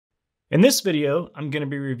In this video, I'm going to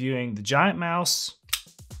be reviewing the GiantMouse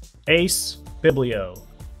Ace Biblio,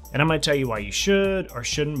 and I'm going to tell you why you should or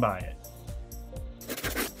shouldn't buy it.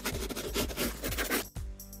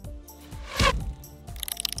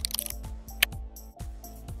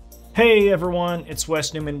 Hey everyone, it's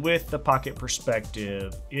Wes Newman with The Pocket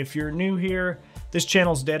Perspective. If you're new here, this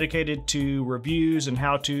channel is dedicated to reviews and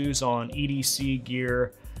how-tos on EDC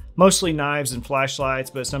gear, mostly knives and flashlights,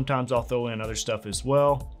 but sometimes I'll throw in other stuff as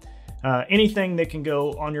well. Anything that can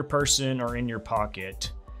go on your person or in your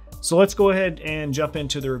pocket. So let's go ahead and jump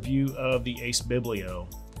into the review of the Ace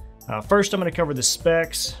Biblio. First, I'm going to cover the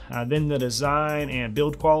specs, then the design and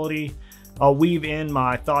build quality. I'll weave in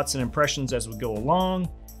my thoughts and impressions as we go along,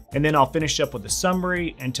 and then I'll finish up with a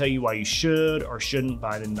summary and tell you why you should or shouldn't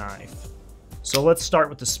buy the knife. So let's start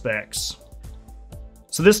with the specs.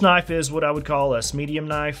 So this knife is what I would call a medium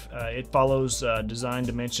knife. It follows design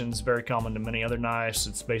dimensions very common to many other knives.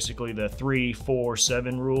 It's basically the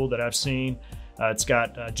 3-4-7 rule that I've seen. It's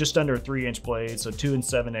got just under a 3-inch blade, so 2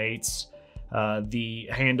 7/8. The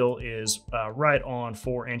handle is right on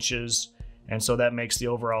 4 inches, and so that makes the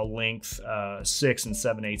overall length 6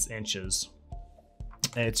 7/8 inches.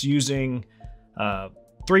 It's using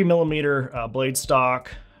 3mm blade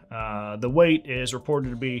stock. The weight is reported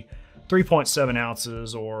to be 3.7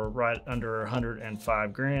 ounces, or right under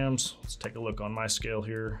 105 grams. Let's take a look on my scale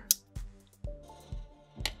here.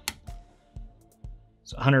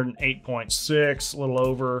 It's 108.6, a little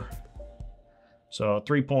over. So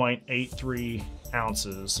 3.83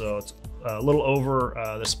 ounces. So it's a little over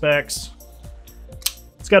the specs.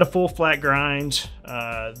 It's got a full flat grind.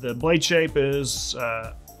 The blade shape is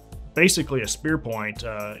basically a spear point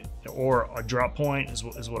or a drop point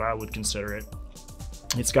is what I would consider it.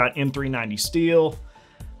 It's got M390 steel,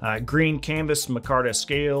 green canvas micarta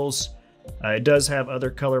scales. It does have other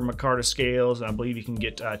color micarta scales, and I believe you can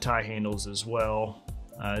get tie handles as well.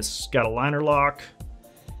 It's got a liner lock,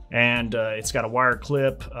 and it's got a wire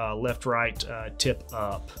clip, left-right tip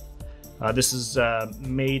up. This is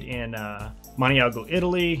made in Maniago,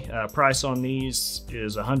 Italy. Price on these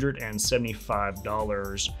is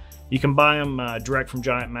 $175. You can buy them direct from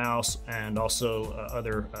GiantMouse and also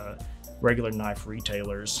other regular knife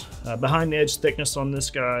retailers. Behind the edge thickness on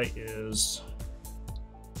this guy is,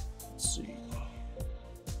 let's see,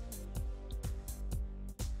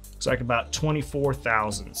 looks like about 24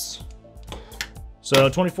 thousandths. So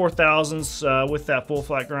 24 thousandths with that full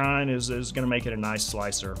flat grind is going to make it a nice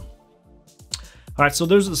slicer. All right, so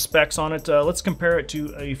those are the specs on it. Let's compare it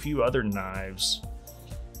to a few other knives.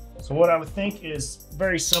 So what I would think is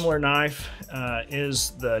very similar knife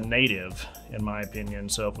is the Native, in my opinion.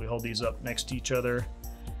 So if we hold these up next to each other,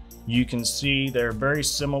 you can see they're very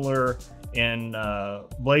similar in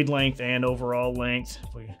blade length and overall length.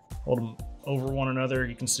 If we hold them over one another,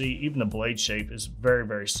 you can see even the blade shape is very,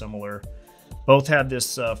 very similar. Both have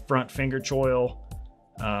this front finger choil.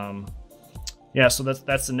 Yeah, so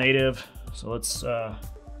that's the Native. So let's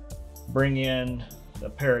bring in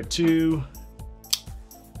the Para 2.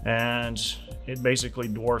 And it basically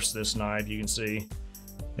dwarfs this knife. You can see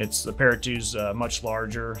it's the Para 2's much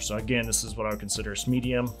larger. So again, this is what I would consider a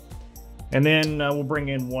medium. And then we'll bring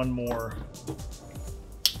in one more.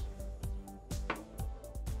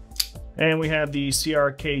 And we have the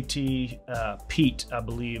CRKT Pete, I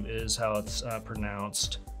believe is how it's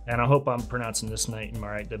pronounced. And I hope I'm pronouncing this name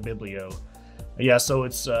right, the Biblio. Yeah, so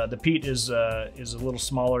it's the Pete is a little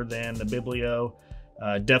smaller than the Biblio.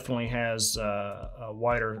 Definitely has a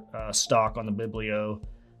wider stock on the Biblio.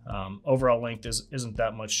 Overall length isn't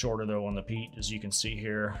that much shorter though on the Pete, as you can see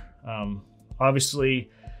here. Obviously,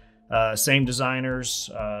 same designers.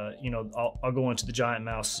 You know, I'll go into the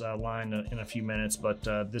GiantMouse line in a few minutes, but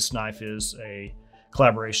this knife is a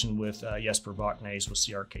collaboration with Jesper Vaknes with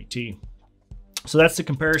CRKT. So that's the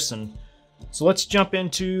comparison. So let's jump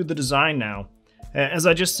into the design now. As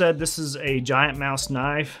I just said, this is a GiantMouse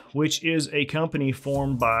knife, which is a company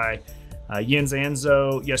formed by Jens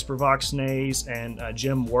Anzo, Jesper Vaknes, and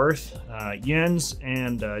Jim Werq. Jens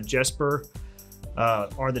and Jesper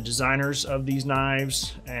are the designers of these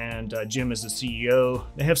knives, and Jim is the CEO.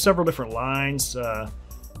 They have several different lines. The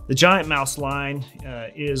GiantMouse line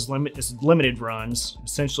is limited runs.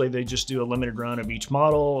 Essentially, they just do a limited run of each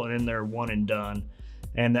model, and then they're one and done.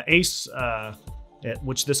 And the Ace,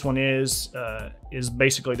 which this one is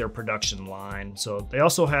basically their production line. So they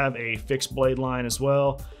also have a fixed blade line as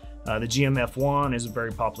well. The GMF1 is a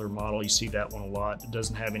very popular model. You see that one a lot. It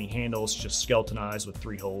doesn't have any handles, just skeletonized with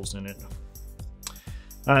 3 holes in it.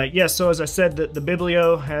 Yeah, so as I said, the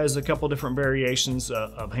Biblio has a couple different variations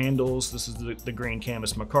of handles. This is the green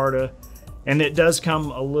canvas micarta. And it does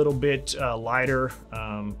come a little bit lighter,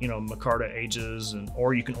 you know, micarta ages,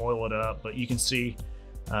 or you can oil it up, but you can see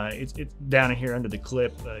it's down in here under the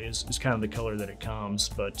clip is kind of the color that it comes.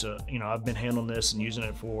 But you know, I've been handling this and using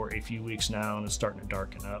it for a few weeks now, and it's starting to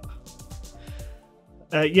darken up.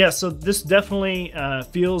 Yeah, so this definitely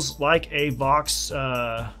feels like a Vox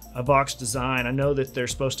design. I know that they're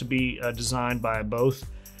supposed to be designed by both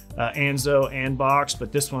Anzo and Vox,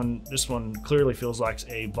 but this one clearly feels like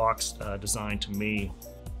a Vox design to me.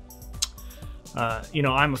 You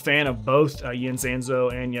know, I'm a fan of both Jens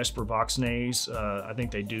Anzo and Jesper Voxnay's. I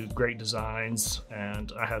think they do great designs,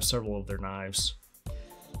 and I have several of their knives.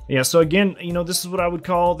 Yeah, so again, you know, this is what I would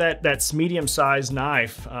call that's medium-sized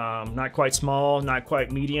knife. Not quite small, not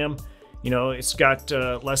quite medium. You know, it's got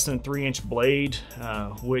less than 3-inch blade,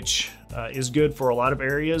 which is good for a lot of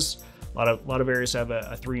areas. A lot of areas have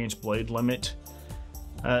a 3-inch blade limit.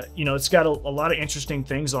 You know, it's got a lot of interesting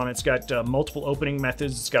things on it. It's got multiple opening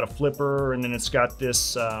methods. It's got a flipper, and then it's got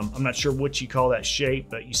this, I'm not sure what you call that shape,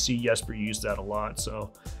 but you see Jesper use that a lot.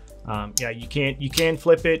 So yeah, you can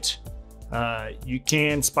flip it, you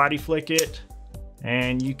can spotty flick it,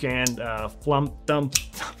 and you can thumb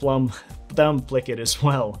flick it as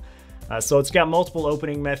well. So it's got multiple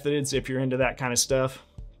opening methods if you're into that kind of stuff.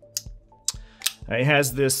 It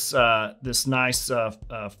has this nice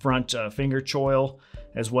front finger choil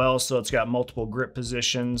as well, so it's got multiple grip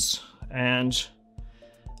positions, and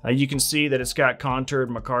you can see that it's got contoured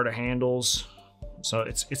micarta handles. So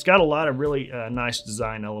it's got a lot of really nice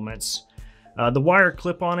design elements. The wire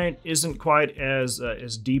clip on it isn't quite as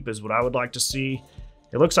deep as what I would like to see.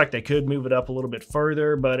 It looks like they could move it up a little bit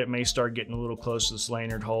further, but it may start getting a little close to this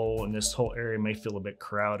lanyard hole, and this whole area may feel a bit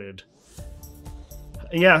crowded.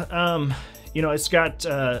 Yeah, you know, it's got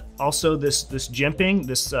also this jimping,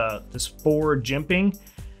 this forward jimping,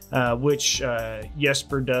 which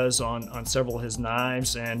Jesper does on several of his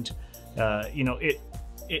knives, and you know,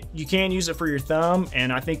 you can use it for your thumb,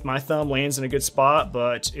 and I think my thumb lands in a good spot,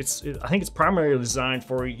 but I think it's primarily designed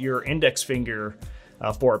for your index finger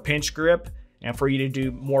for a pinch grip and for you to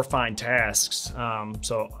do more fine tasks.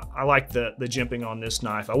 So I like the jimping on this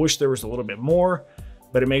knife. I wish there was a little bit more,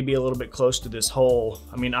 but it may be a little bit close to this hole.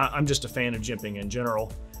 I mean, I'm just a fan of jimping in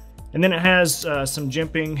general. And then it has some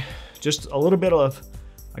jimping, just a little bit of,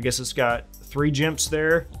 I guess it's got 3 jimps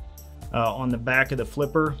there on the back of the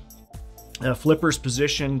flipper. Flipper's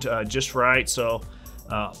positioned just right, so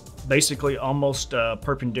basically almost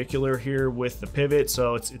perpendicular here with the pivot,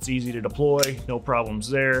 so it's easy to deploy, no problems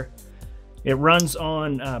there. It runs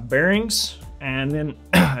on bearings, and then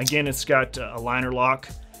again, it's got a liner lock,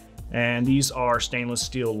 and these are stainless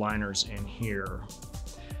steel liners in here.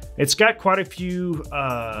 It's got quite a few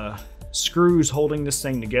screws holding this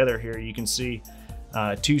thing together here. You can see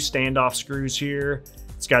 2 standoff screws here.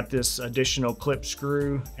 It's got this additional clip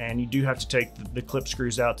screw, and you do have to take the clip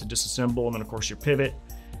screws out to disassemble, and then of course your pivot.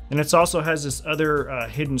 And it also has this other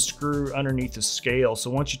hidden screw underneath the scale. So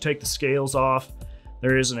once you take the scales off,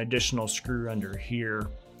 there is an additional screw under here.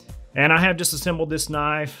 And I have disassembled this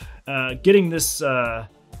knife. Getting this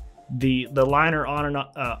the liner on and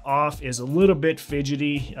off is a little bit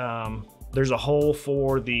fidgety. There's a hole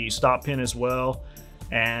for the stop pin as well,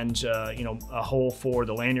 and you know, a hole for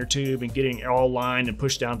the lanyard tube, and getting it all lined and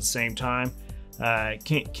pushed down at the same time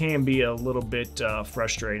can be a little bit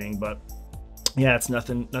frustrating, but yeah, it's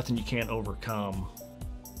nothing you can't overcome.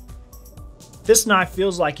 This knife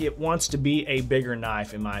feels like it wants to be a bigger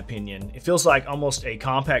knife, in my opinion. It feels like almost a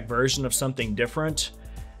compact version of something different.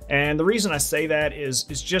 And the reason I say that is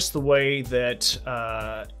just the way that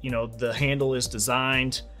you know, the handle is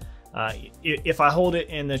designed. If I hold it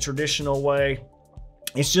in the traditional way,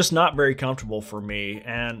 it's just not very comfortable for me.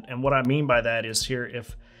 And what I mean by that is here,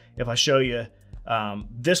 if I show you,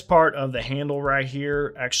 this part of the handle right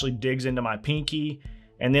here actually digs into my pinky,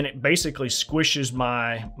 and then it basically squishes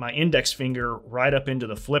my index finger right up into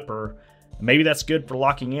the flipper. Maybe that's good for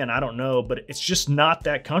locking in, I don't know, but it's just not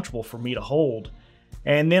that comfortable for me to hold.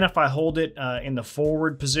 And then if I hold it in the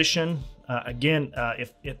forward position, again,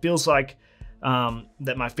 it feels like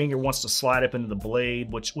that my finger wants to slide up into the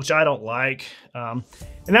blade, which I don't like. And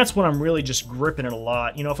that's when I'm really just gripping it a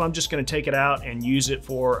lot. You know, if I'm just gonna take it out and use it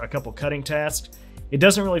for a couple cutting tasks, it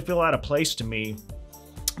doesn't really feel out of place to me,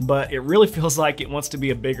 but it really feels like it wants to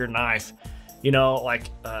be a bigger knife. You know, like,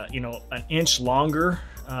 you know, an inch longer,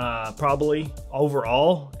 probably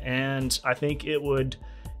overall. And I think it would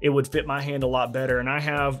fit my hand a lot better. And I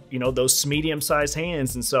have, you know, those medium-sized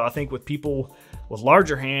hands. And so I think with people with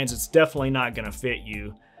larger hands, it's definitely not going to fit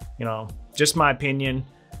you. You know, just my opinion.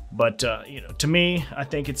 But, you know, to me, I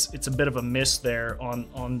think it's a bit of a miss there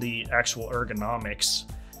on the actual ergonomics.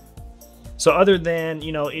 So other than,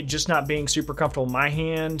 you know, it just not being super comfortable in my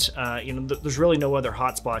hand, you know, there's really no other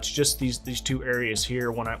hot spots, just these two areas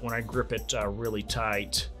here when I grip it really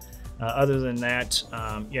tight. Other than that,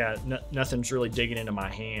 yeah, nothing's really digging into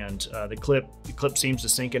my hand. The clip seems to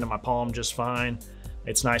sink into my palm just fine.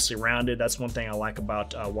 It's nicely rounded. That's one thing I like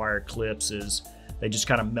about wire clips, is they just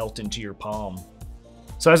kind of melt into your palm.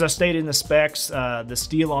 So as I stated in the specs, the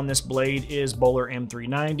steel on this blade is Bowler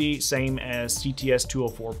M390, same as CTS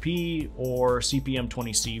 204P or CPM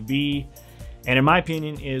 20CV, and in my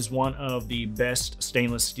opinion is one of the best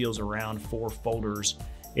stainless steels around for folders.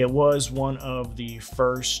 It was one of the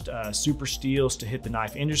first super steels to hit the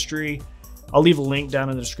knife industry. I'll leave a link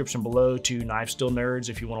down in the description below to Knife Steel Nerds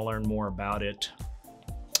if you want to learn more about it.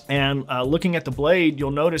 And looking at the blade,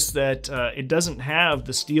 you'll notice that it doesn't have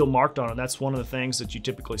the steel marked on it. That's one of the things that you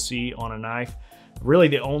typically see on a knife. Really,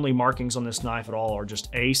 the only markings on this knife at all are just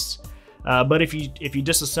ace. But if you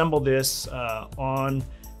disassemble this on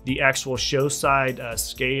the actual show side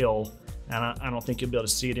scale, and I don't think you'll be able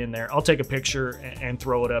to see it in there. I'll take a picture and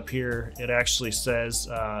throw it up here. It actually says,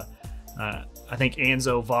 I think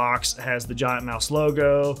Anzo Vox has the GiantMouse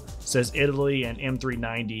logo, says Italy and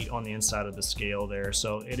M390 on the inside of the scale there.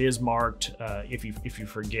 So it is marked if you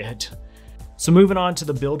forget. So moving on to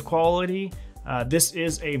the build quality, this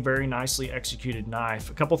is a very nicely executed knife.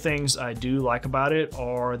 A couple things I do like about it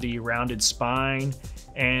are the rounded spine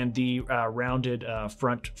and the rounded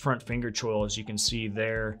front finger choil, as you can see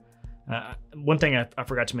there. One thing I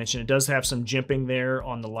forgot to mention, it does have some jimping there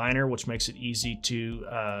on the liner, which makes it easy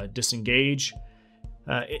to disengage.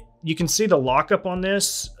 You can see the lockup on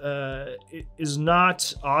this it is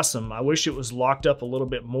not awesome. I wish it was locked up a little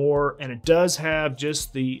bit more, and it does have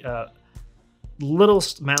just the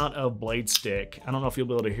littlest amount of blade stick. I don't know if you'll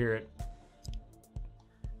be able to hear it.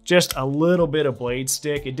 Just a little bit of blade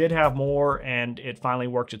stick. It did have more, and it finally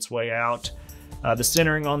worked its way out. The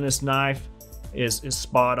centering on this knife is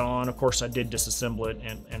spot on. Of course, I did disassemble it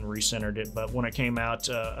and recentered it, but when it came out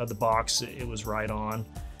of the box, it was right on.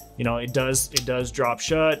 You know, it does drop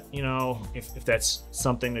shut, you know, if that's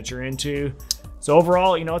something that you're into. So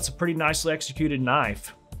overall, you know, it's a pretty nicely executed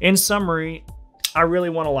knife. In summary, I really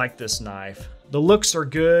want to like this knife. The looks are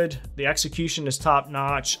good. The execution is top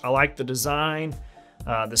notch. I like the design.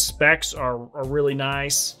 The specs are really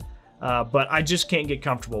nice. But I just can't get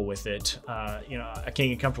comfortable with it. You know, I can't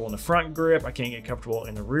get comfortable in the front grip. I can't get comfortable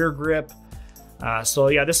in the rear grip. So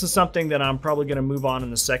yeah, this is something that I'm probably going to move on in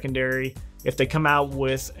the secondary. If they come out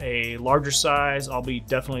with a larger size, I'll be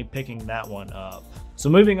definitely picking that one up. So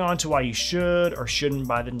moving on to why you should or shouldn't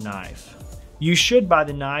buy the knife. You should buy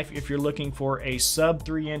the knife if you're looking for a sub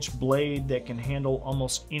 3-inch blade that can handle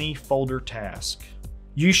almost any folder task.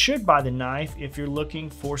 You should buy the knife if you're looking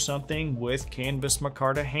for something with canvas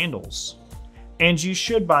micarta handles. And you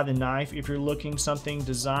should buy the knife if you're looking something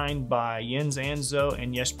designed by Jens Anzo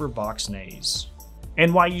and Jesper Voxnaes.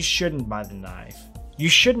 And why you shouldn't buy the knife. You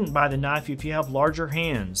shouldn't buy the knife if you have larger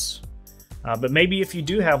hands. But maybe if you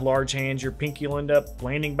do have large hands, your pinky will end up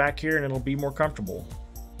landing back here and it'll be more comfortable.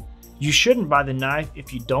 You shouldn't buy the knife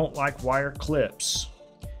if you don't like wire clips.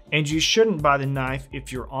 And you shouldn't buy the knife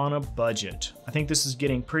if you're on a budget. I think this is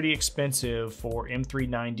getting pretty expensive for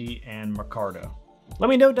M390 and micarta. Let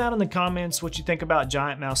me know down in the comments what you think about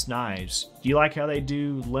GiantMouse knives. Do you like how they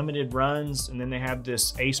do limited runs and then they have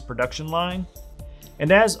this ace production line?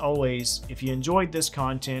 And as always, if you enjoyed this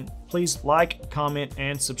content, please like, comment,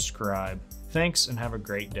 and subscribe. Thanks and have a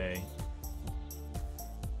great day.